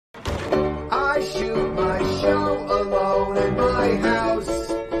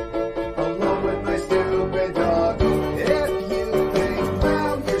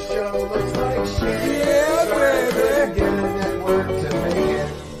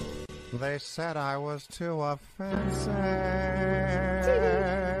They said I was too offensive.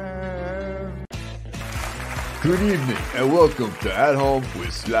 Good evening and welcome to At Home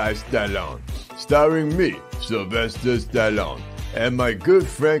with Sly Stallone, starring me, Sylvester Stallone, and my good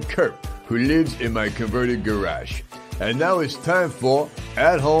friend Kurt, who lives in my converted garage. And now it's time for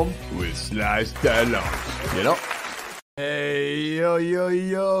At Home with Sly Stallone. You know? Hey, yo,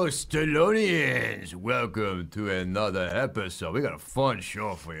 Stallonians! Welcome to another episode. We got a fun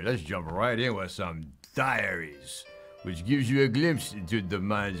show for you. Let's jump right in with some diaries, which gives you a glimpse into the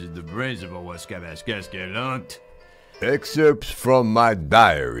minds and the brains of a Wascabascascalant. Excerpts from my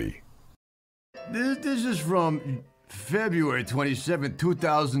diary. This is from February 27,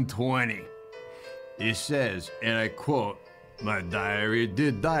 2020. It says, and I quote, "My diary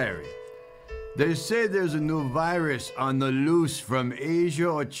did diary. They say there's a new virus on the loose from Asia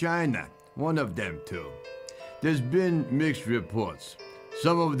or China. One of them two. There's been mixed reports.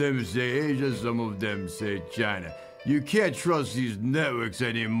 Some of them say Asia, some of them say China. You can't trust these networks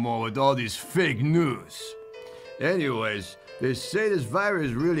anymore with all these fake news. Anyways, they say this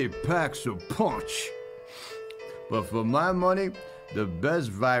virus really packs a punch. But for my money, the best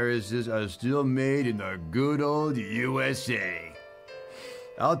viruses are still made in the good old USA.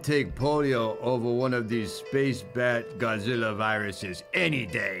 I'll take polio over one of these space bat Godzilla viruses any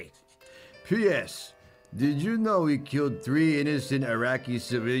day. P.S. Did you know we killed 3 innocent Iraqi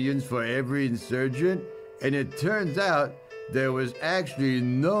civilians for every insurgent? And it turns out there was actually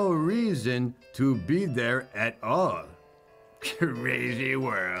no reason to be there at all. Crazy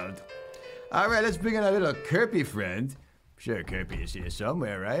world. All right, let's bring in our little Kirby friend. Sure, Kirby is here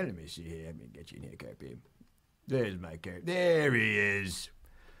somewhere, right? Let me see here. Let me get you in here, Kirby. There's my Kirby. There he is.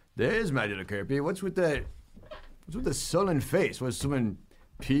 There's my little Kirby. What's with the sullen face? Was someone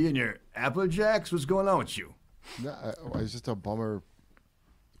pee in your Apple Jacks? What's going on with you? No, it's just a bummer.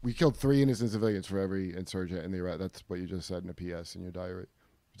 We killed 3 innocent civilians for every insurgent in Iraq. That's what you just said in a PS in your diary.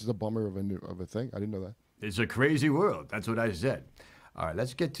 Which is a bummer of a thing. I didn't know that. It's a crazy world. That's what I said. All right,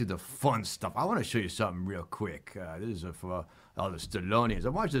 let's get to the fun stuff. I want to show you something real quick. This is for all the Stallonians. I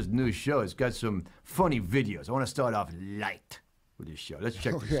watched this new show. It's got some funny videos. I want to start off light with this show. Let's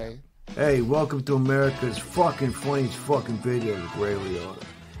check this out. Hey, welcome to America's fucking funniest fucking video with Ray Liotta.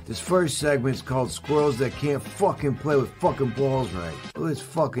 This first segment's called Squirrels That Can't Fucking Play With Fucking Balls Right. Look at this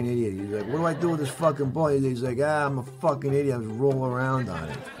fucking idiot. He's like, what do I do with this fucking ball? He's like, I'm a fucking idiot. I just roll around on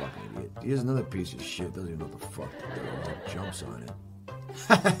it. Fucking idiot. Here's another piece of shit. Doesn't even know what the fuck to do. Jumps on it.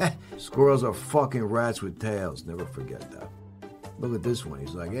 Squirrels are fucking rats with tails. Never forget that. Look at this one.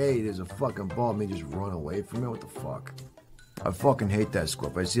 He's like, hey, there's a fucking ball. Me just run away from it. What the fuck? I fucking hate that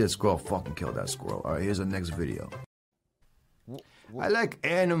squirrel. If I see that squirrel, I'll fucking kill that squirrel. All right, here's the next video. I like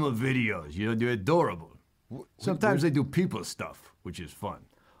animal videos. You know, they're adorable. Sometimes they do people stuff, which is fun.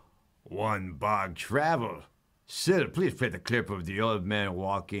 One bog travel. Sil, please play the clip of the old man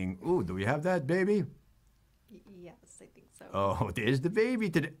walking. Ooh, do we have that, baby? Yes, I think so. Oh, there's the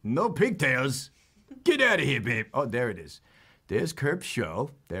baby today. No pigtails. Get out of here, babe. Oh, there it is. There's Kerp's show.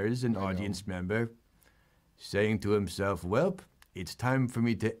 There is an audience member saying to himself, well, it's time for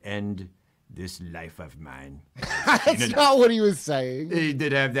me to end this life of mine. That's not what he was saying. He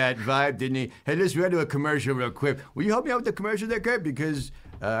did have that vibe, didn't he? Hey, listen, we're going to do a commercial real quick. Will you help me out with the commercial there, Kerp? Because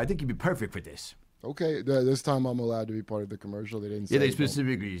I think you'd be perfect for this. Okay, this time I'm allowed to be part of the commercial. They didn't say. Yeah, they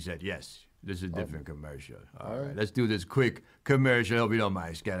specifically said, yes, this is a different commercial. All right, let's do this quick commercial. Hope you don't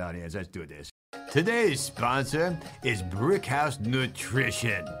mind, scat audience. Let's do this. Today's sponsor is Brickhouse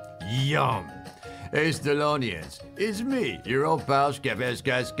Nutrition. Yum. Hey, Stallonians, it's me, your old pal,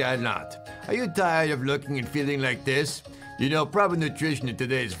 Scavescascalant. Are you tired of looking and feeling like this? You know, proper nutrition in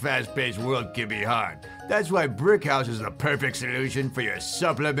today's fast-paced world can be hard. That's why Brickhouse is the perfect solution for your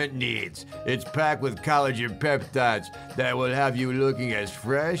supplement needs. It's packed with collagen peptides that will have you looking as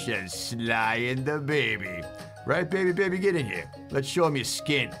fresh as Sly and the Baby. Right, baby, get in here. Let's show him your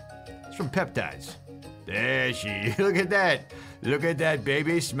skin. It's from peptides. There she is. Look at that. Look at that,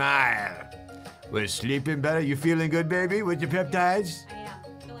 baby. Smile. We're sleeping better. You feeling good, baby, with your peptides? I am.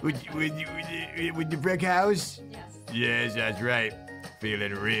 With the brick house? Yes. Yes, that's right.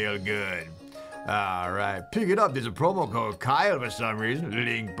 Feeling real good. All right. Pick it up. There's a promo code Kyle for some reason.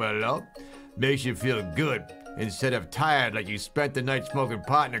 Link below. Makes you feel good instead of tired like you spent the night smoking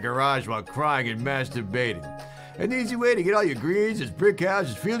pot in the garage while crying and masturbating. An easy way to get all your greens is Brick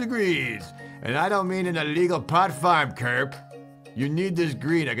House's Field of Greens. And I don't mean an illegal pot farm, Kerp. You need this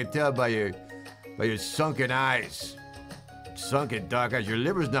green. I can tell by your sunken eyes. Sunken dark eyes. Your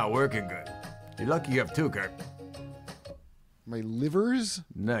liver's not working good. You're lucky you have 2, Kurt. My livers?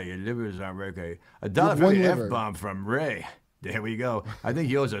 No, your livers aren't working. $1 for the F-bomb from Ray. There we go. I think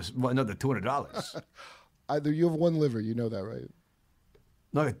he owes us another $200. Either you have one liver, you know that, right?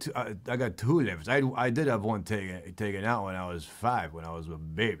 No, I got 2 livers. I did have one taken out when I was 5, when I was a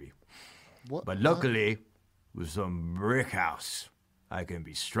baby. What? But luckily, with some brick house, I can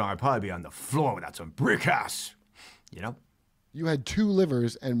be strong. I'd probably be on the floor without some brick house. You know? You had 2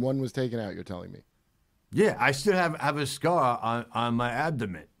 livers and one was taken out, you're telling me. Yeah, I still have a scar on my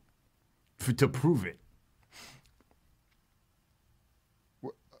abdomen to prove it.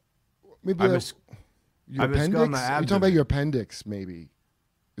 Maybe I have your a scar on my appendix? You're talking about abdomen. your appendix, maybe.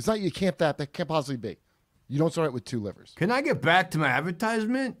 It's not, you can't, that can't possibly be. You don't start with 2 livers. Can I get back to my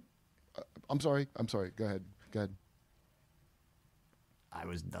advertisement? I'm sorry. Go ahead. I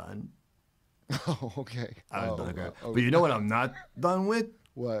was done. Oh, okay. I was done. Okay. Oh. But you know what I'm not done with?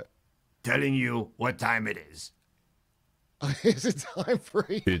 What? Telling you what time it is. Is it time for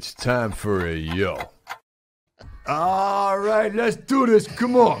a... It's time for a yo. All right, let's do this.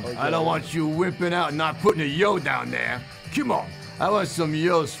 Come on. Okay. I don't want you whipping out and not putting a yo down there. Come on. I want some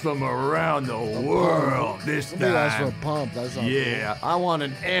yos from around the world this Somebody asked for time. a pump. That's not Yeah, I want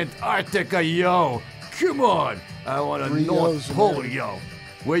an Antarctica yo. Come on. I want a 3 North yos from Pole there. yo.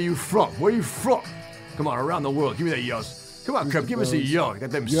 Where you from? Come on, around the world. Give me that yos. Come on, Who's Crep, the give us a those? yo. You got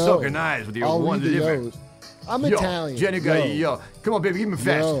them Yo. sunken eyes with your I'll one read the liver. yos. I'm Yo, Italian. Jenny got a yo. Come on, baby, give me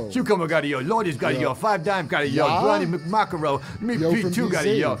fast. Yo. Cucumber got a yo. Lordy's got a yo. 5 Dime got a yo. Yeah? Blondie McMacaro. Me Yo Pete from too got a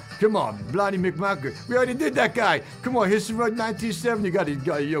DC. yo. Come on, Blondie McMacaro. We already did that guy. Come on, History Road 1970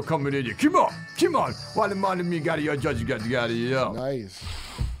 got a yo coming in here. Come on. Wally Monty me got a yo. Judge got a yo. Nice.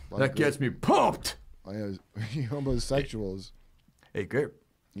 That gets me pumped. Homosexuals. Hey, Kurt.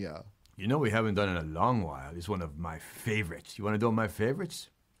 Yeah. You know we haven't done it in a long while. It's one of my favorites. You want to do my favorites?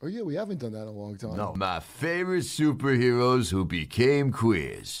 Oh, yeah, we haven't done that in a long time. No. My favorite superheroes who became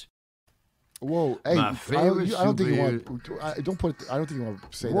queers. Whoa, hey, My I favorite don't think you want. superhero- I don't think you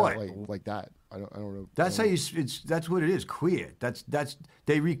want to say What? that like that. I don't know. That's how you. That's what it is. Queer. That's.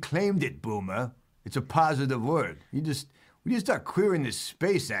 They reclaimed it, Boomer. It's a positive word. We just start queering this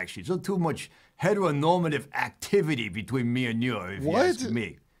space. Actually, it's a little too much heteronormative activity between me and you. If you ask What?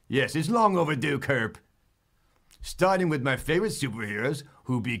 me. Yes, it's long overdue, Kerp. Starting with my favorite superheroes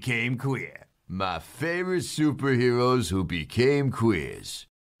who became queer. My favorite superheroes who became queers.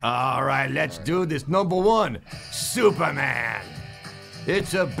 All right, let's do this. Number 1, Superman.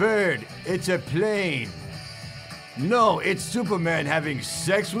 It's a bird. It's a plane. No, it's Superman having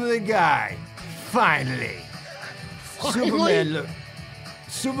sex with a guy. Finally.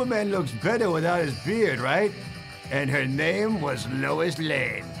 Superman looks better without his beard, right? And her name was Lois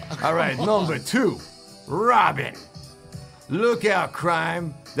Lane. All right, number 2, Robin. Look out,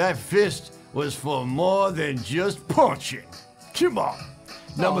 crime. That fist was for more than just punching. Come on.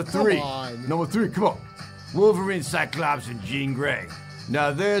 Number come 3. on. Number 3, come on. Wolverine, Cyclops, and Jean Grey.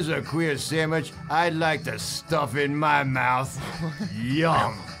 Now there's a queer sandwich I'd like to stuff in my mouth.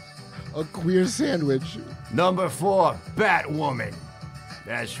 Yum. A queer sandwich. Number 4, Batwoman.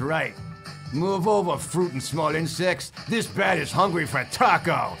 That's right. Move over, fruit and small insects. This bat is hungry for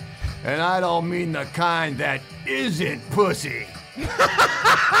taco. And I don't mean the kind that isn't pussy.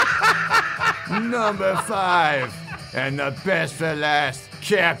 Number 5, and the best for last,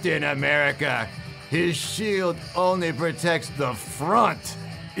 Captain America. His shield only protects the front,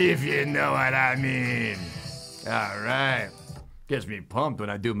 if you know what I mean. All right. Gets me pumped when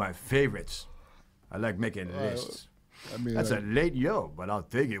I do my favorites. I like making lists. I mean, That's a late yo, but I'll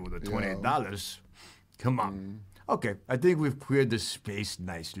take it with the $28. Come on. Okay, I think we've cleared the space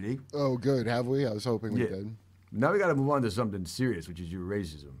nicely. Oh, good. Have we? I was hoping we Yeah. did. Now we gotta move on to something serious, which is your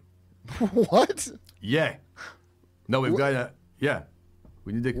racism. What? Yeah. No, we've gotta. Yeah.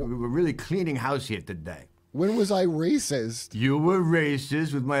 We need to. We're really cleaning house here today. When was I racist? You were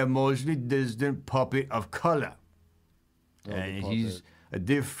racist with my emotionally distant puppet of color. Oh, And the he's puppet. a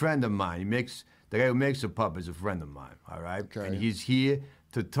dear friend of mine. The guy who makes the puppet is a friend of mine, all right? Okay. And he's here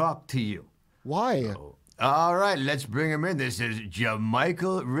to talk to you. Why? All right, let's bring him in. This is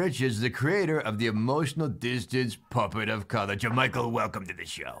Jamichael Richards, the creator of the emotional distance puppet of color. Jamichael, welcome to the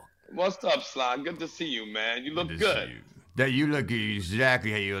show. What's up, Slime? Good to see you, man. You look Good to good. see you. That you look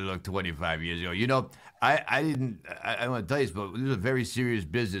exactly how you looked 25 years ago. You know, I want to tell you this, but this is a very serious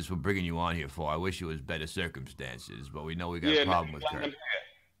business we're bringing you on here for. I wish it was better circumstances, but we know we got a problem with Kurt.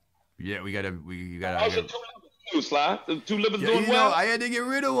 Yeah, we gotta. How's the 2 livers do, Sly? The 2 livers Yeah, doing you know, well? I had to get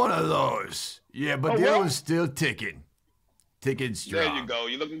rid of one of those. Yeah, but Oh, the other what? one's still ticking strong. There you go.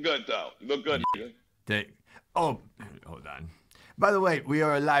 You looking good, though. You look good. nigga. Oh, hold on. By the way, we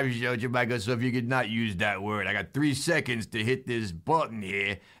are a live show, Jamaica, so if you could not use that word, I got 3 seconds to hit this button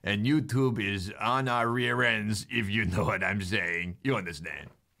here, and YouTube is on our rear ends, if you know what I'm saying. You understand?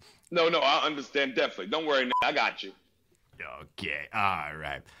 No, I understand definitely. Don't worry, I got you. Okay, all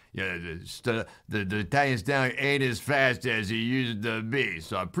right. Yeah, the Italian stallion ain't as fast as he used to be,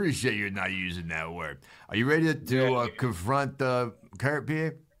 so I appreciate you not using that word. Are you ready to confront Kurt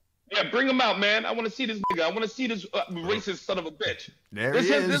here? Yeah, bring him out, man. I want to see this nigga. I want to see this racist son of a bitch. There he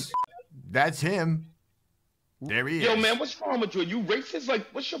is. That's him. There he is. Yo, man, what's wrong with you? Are you racist? Like,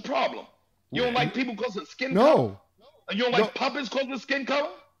 what's your problem? You don't like people because of skin No. color? You don't like puppets because of skin color?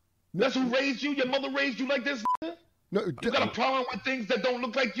 That's who raised you? Your mother raised you like this? No, You got a problem with things that don't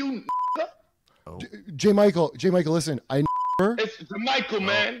look like you? J. Michael, listen, I never. It's Michael,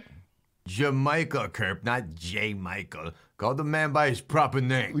 man. Jamaica, Kurt, not J. Michael. Call the man by his proper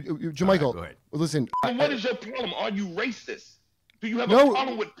name. J. Michael, Go ahead. listen. So what is your problem? Are you racist? Do you have a No.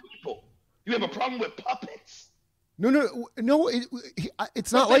 problem with people? You have a problem with puppets? No.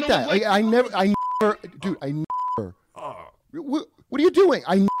 It's not they like don't that. like I never, dude. I never. What are you doing?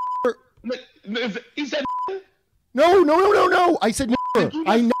 I never. He said. No. I said never.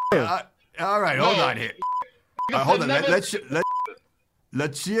 I never. All right, hold on here. Hold on. never-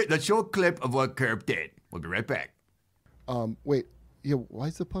 Let's show a clip of what Kurt did. We'll be right back. Wait. Yeah. Why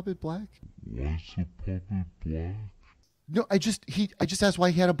is the puppet black? No, I just asked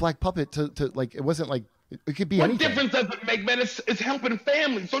why he had a black puppet to like. It wasn't like it could be What anything. difference does it make, man? It's helping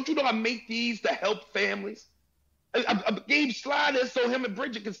families. Don't you know I make these to help families? I gave Sly this so him and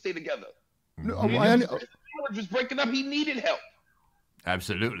Bridget can stay together. No, His I, marriage was breaking up. He needed help.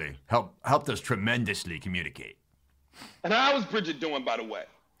 Absolutely. Helped us tremendously communicate. And how is Bridget doing, by the way?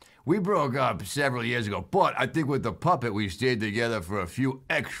 We broke up several years ago, but I think with the puppet we stayed together for a few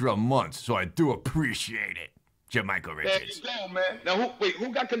extra months, so I do appreciate it. Jamaica There Richards. you go, man. Now,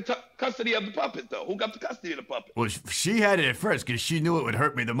 who got custody of the puppet, though? Who got the custody of the puppet? Well, she had it at first because she knew it would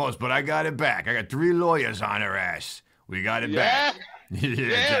hurt me the most, but I got it back. I got 3 lawyers on her ass. We got it back.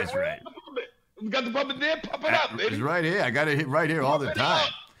 Yeah, that's right. We got the puppet there. Pop it up, baby. It's right here. I got it right here all the Pop it time.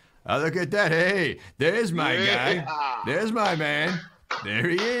 up. Oh, look at that. Hey, there's my Yeah. guy. There's my man. There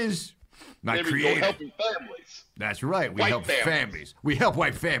he is. My There we go, creator. helping families. That's right. We White help families. families. We help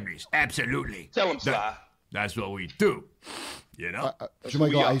white families. Absolutely. Tell him, Sly. That's what we do. You know? who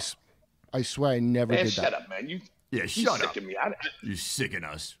Michael, we are. I swear I never Man, did shut that. up, man. You Shut sick up. of me. You sicken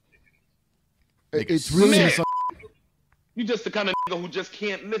us. It's really Man. misunderstood. You just the kind of nigga who just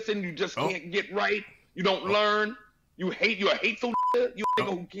can't listen. You just Oh. can't get right. You don't learn. You're a hateful nigga. You a nigga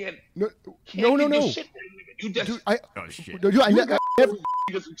who can't No. get your shit. You just Dude, Oh, shit. dude, I never. you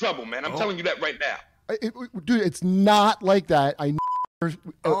get some trouble, man. I'm telling you that right now. Dude, it's not like that. I never.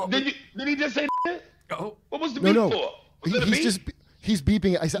 Oh. Did he just say that? Oh. What was the beef No. for? Was it a He's beef? just he's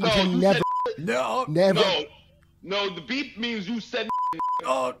beeping it. I said No, I can you never, No. never. No, the beef means you said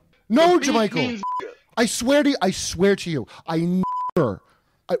Oh. No, the beef Jermichael. means I swear to you, I never.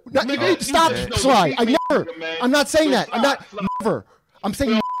 Stop, No, Sly. the I beef never. means, man. I'm not saying No, that. I'm not stop. never. I'm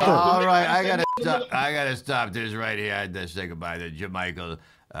saying never. All right, I gotta stop this right here. I had to say goodbye to Jamaica.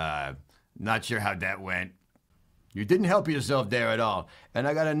 Not sure how that went. You didn't help yourself there at all. And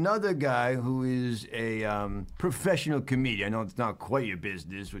I got another guy who is a professional comedian. I know it's not quite your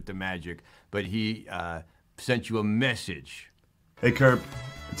business with the magic, but he sent you a message. Hey Kurt,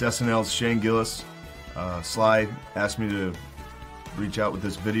 it's SNL's Shane Gillis. Sly asked me to reach out with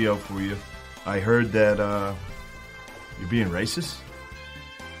this video for you. I heard that you're being racist.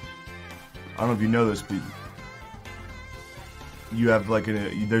 I don't know if you know this, but you have like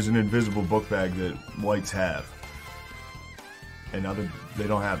there's an invisible book bag that whites have, and they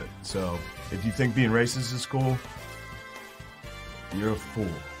don't have it. So if you think being racist is cool, you're a fool.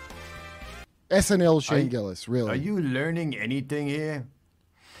 SNL Shane Gillis, really. Are you learning anything here?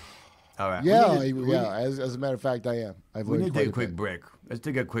 All right. Yeah, we need to- yeah. As a matter of fact, I am. I've We learned need to quite take a a quick bit. break. Let's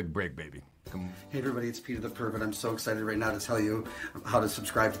take a quick break, baby. Come on. Hey everybody, it's Peter the Pervert. I'm so excited right now to tell you how to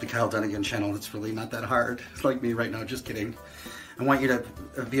subscribe to the Kyle Dunnigan channel. It's really not that hard. It's like me right now, just kidding. I want you to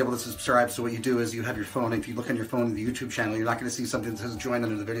be able to subscribe, so what you do is you have your phone. If you look on your phone in the YouTube channel, you're not going to see something that says join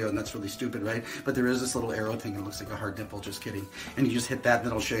under the video, and that's really stupid, right? But there is this little arrow thing that looks like a hard nipple, just kidding. And you just hit that, and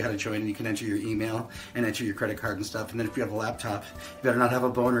it'll show you how to join, and you can enter your email and enter your credit card and stuff. And then if you have a laptop, you better not have a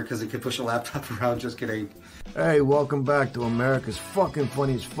boner, because it could push a laptop around, just kidding. Hey, welcome back to America's fucking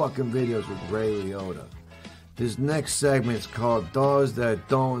funniest fucking videos with Ray Liotta. This next segment is called Dogs That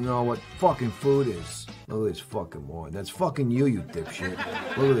Don't Know What Fucking Food Is. Look at this fucking moron. That's fucking you dipshit.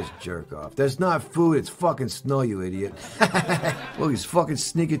 Look at this jerk off. That's not food, it's fucking snow, you idiot. Look, he's fucking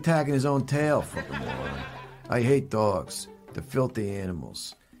sneak attacking his own tail, fucking moron. I hate dogs. They're filthy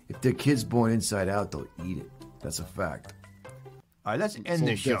animals. If their kid's born inside out, they'll eat it. That's a fact. All right, let's a end the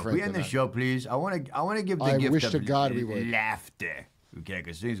little show. Can different we end than the that. show, please? I want to give the I gift wish of to God we would. laughter. Okay,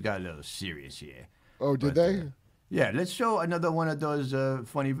 because things got a little serious here. Oh, did But, they? Yeah, let's show another one of those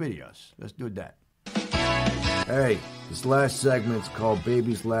funny videos. Let's do that. Hey, this last segment's called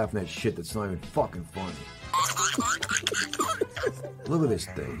Babies Laughing at Shit That's Not Even Fucking Funny. Look at this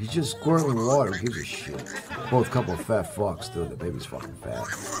thing. He's just squirting water. Who gives a shit? Both couple of fat fucks, too. The baby's fucking fat.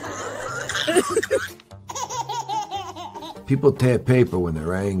 People tear paper when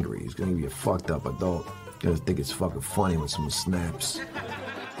they're angry. He's gonna be a fucked up adult. Gonna think it's fucking funny when someone snaps.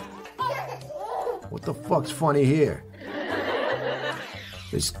 What the fuck's funny here?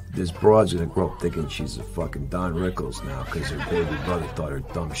 This broad's gonna grow up thinking she's a fucking Don Rickles now because her baby brother thought her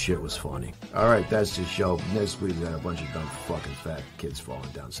dumb shit was funny. Alright, that's the show. Next week we got a bunch of dumb fucking fat kids falling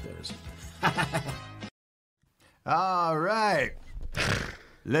downstairs. All right.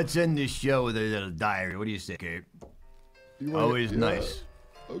 Let's end this show with a little diary. What do you say, Kate? Always nice.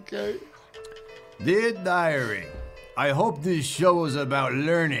 Okay. Dear Diary, I hope this show is about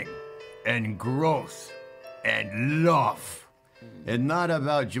learning and growth and love. And not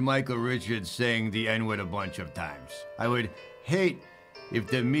about Jamaica Richards saying the N-word a bunch of times. I would hate if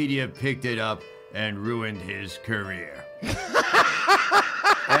the media picked it up and ruined his career.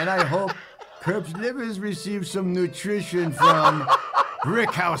 And I hope Kirp's Livers receive some nutrition from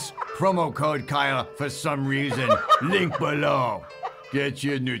Brickhouse promo code Kyle for some reason. Link below. Get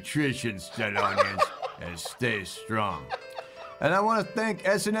your nutrition, Stallonians, and stay strong. And I want to thank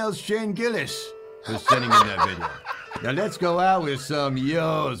SNL's Shane Gillis for sending in that video. Now let's go out with some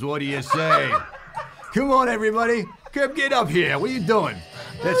yos. What do you say? Come on, everybody. Kirp, get up here. What are you doing?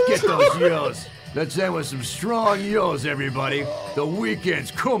 Let's get those yos. Let's end with some strong yos, everybody. The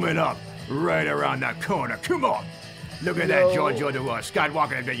weekend's coming up right around that corner. Come on. Look at that, George Scott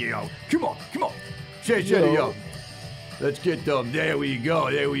walking at the yo. Come on, come on. Say the yo. Let's get them. There we go.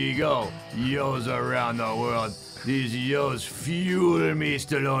 There we go. Yos around the world. These yos fuel me,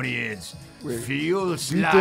 Stallonians. Fuel slide.